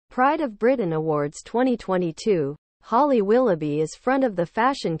Pride of Britain Awards 2022, Holly Willoughby is front of the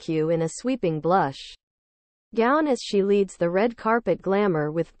fashion queue in a sweeping blush gown as she leads the red carpet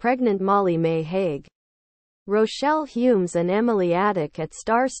glamour with pregnant Molly-Mae Hague, Rochelle and Emily Atack at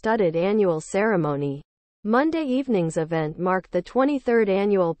star-studded annual ceremony. Monday evening's event marked the 23rd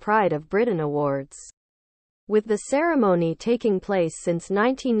annual Pride of Britain Awards, with the ceremony taking place since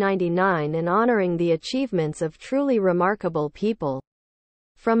 1999 and honoring the achievements of truly remarkable people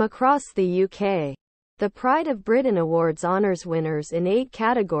from across the UK. The Pride of Britain Awards honors winners in 8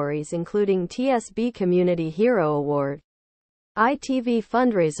 categories including TSB Community Hero Award, ITV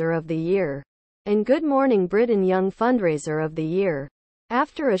Fundraiser of the Year, and Good Morning Britain Young Fundraiser of the Year.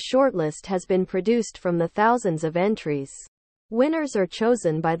 After a shortlist has been produced from the thousands of entries, winners are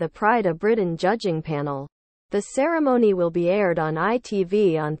chosen by the Pride of Britain judging panel. The ceremony will be aired on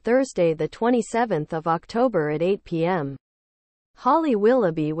ITV on Thursday the 27th of October at 8 p.m. Holly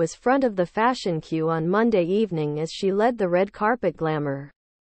Willoughby was front of the fashion queue on Monday evening as she led the red carpet glamour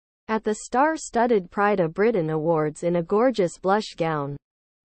at the star-studded Pride of Britain Awards in a gorgeous blush gown.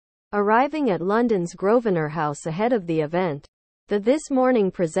 Arriving at London's Grosvenor House ahead of the event, the This Morning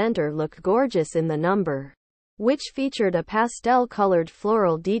presenter looked gorgeous in the number, which featured a pastel-colored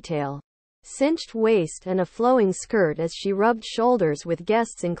floral detail, cinched waist and a flowing skirt as she rubbed shoulders with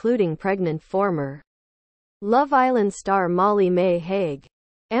guests including pregnant former Love Island star Molly-Mae Hague,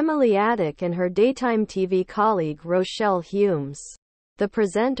 Emily Atack and her daytime TV colleague Rochelle. The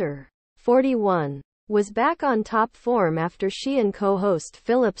presenter, 41, was back on top form after she and co-host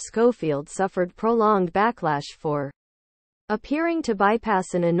Philip Schofield suffered prolonged backlash for appearing to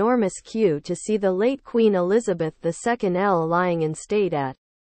bypass an enormous queue to see the late Queen Elizabeth II lying in state at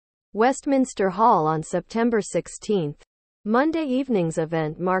Westminster Hall on September 16. Monday evening's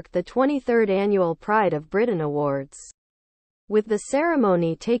event marked the 23rd annual Pride of Britain Awards, with the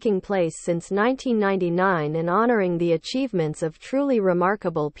ceremony taking place since 1999 and honoring the achievements of truly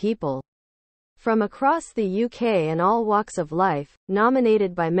remarkable people from across the UK and all walks of life,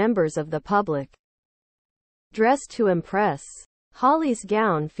 nominated by members of the public. Dressed to impress, Holly's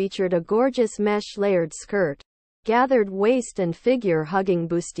gown featured a gorgeous mesh-layered skirt, gathered waist and figure-hugging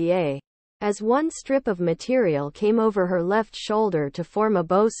bustier, as one strip of material came over her left shoulder to form a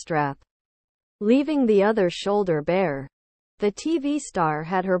bow strap, leaving the other shoulder bare. The TV star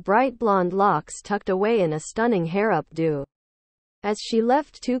had her bright blonde locks tucked away in a stunning hair updo, as she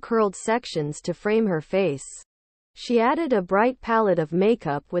left 2 curled sections to frame her face. She added a bright palette of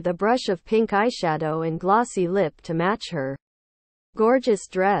makeup with a brush of pink eyeshadow and glossy lip to match her gorgeous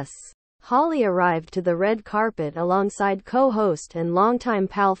dress. Holly arrived to the red carpet alongside co-host and longtime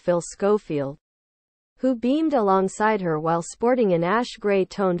pal Phil Schofield, who beamed alongside her while sporting an ash gray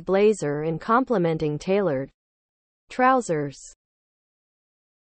toned blazer and complementing tailored trousers.